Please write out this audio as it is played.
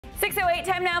6:08,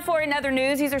 time now for another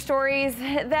news. These are stories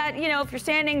that, if you're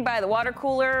standing by the water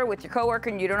cooler with your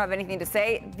coworker and you don't have anything to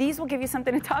say, these will give you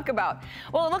something to talk about.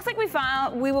 Well, it looks like we're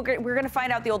going to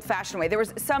find out the old-fashioned way. There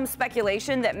was some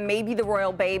speculation that maybe the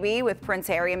royal baby with Prince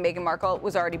Harry and Meghan Markle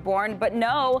was already born, but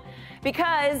no,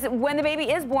 because when the baby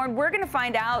is born, we're going to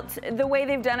find out the way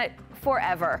they've done it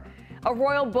forever. A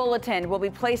royal bulletin will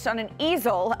be placed on an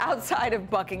easel outside of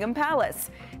Buckingham Palace.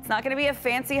 It's not going to be a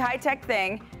fancy high-tech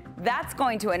thing. That's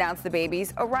going to announce the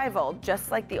baby's arrival, just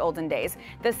like the olden days.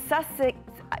 The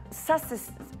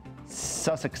Sussexes,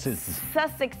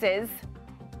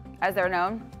 as they're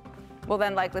known, will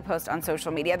then likely post on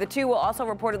social media. The two will also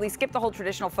reportedly skip the whole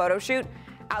traditional photo shoot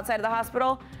outside of the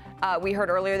hospital. We heard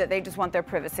earlier that they just want their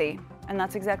privacy, and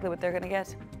that's exactly what they're going to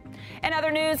get. In other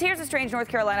news, here's a strange North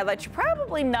Carolina that you're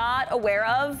probably not aware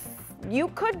of. You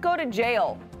could go to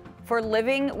jail for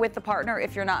living with the partner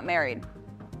if you're not married.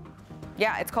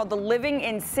 Yeah, it's called the Living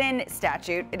in Sin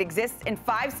statute. It exists in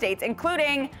 5 states,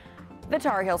 including the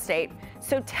Tar Heel state.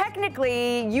 So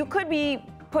technically, you could be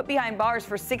put behind bars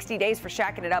for 60 days for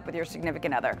shacking it up with your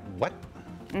significant other. What?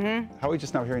 Mm-hmm. How are we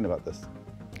just now hearing about this?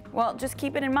 Well, just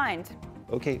keep it in mind.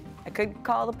 Okay. I could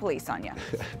call the police on you.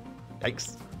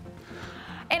 Yikes.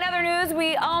 In other news,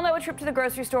 we all know a trip to the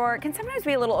grocery store can sometimes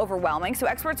be a little overwhelming, so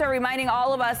experts are reminding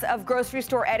all of us of grocery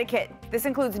store etiquette. This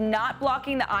includes not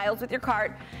blocking the aisles with your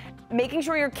cart, making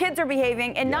sure your kids are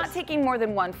behaving, and not taking more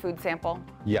than one food sample.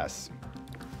 Yes.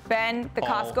 Ben, the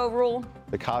Costco rule.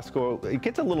 The Costco, it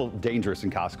gets a little dangerous in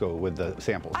Costco with the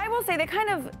samples. I will say they kind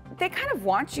of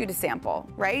want you to sample,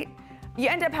 right? You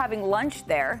end up having lunch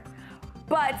there.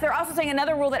 But they're also saying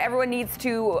another rule that everyone needs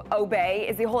to obey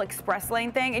is the whole express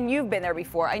lane thing. And you've been there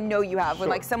before. I know you have. When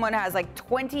like someone has like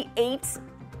 28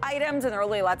 items and they're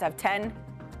only allowed to have 10.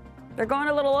 They're going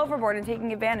a little overboard and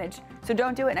taking advantage. So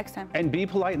don't do it next time. And be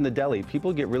polite in the deli.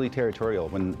 People get really territorial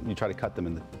when you try to cut them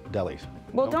in the delis.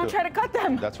 Well, don't try to cut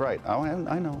them. That's right. Oh,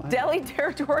 I know. Deli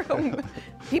territorial.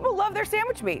 People love their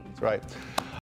sandwich meat. That's right.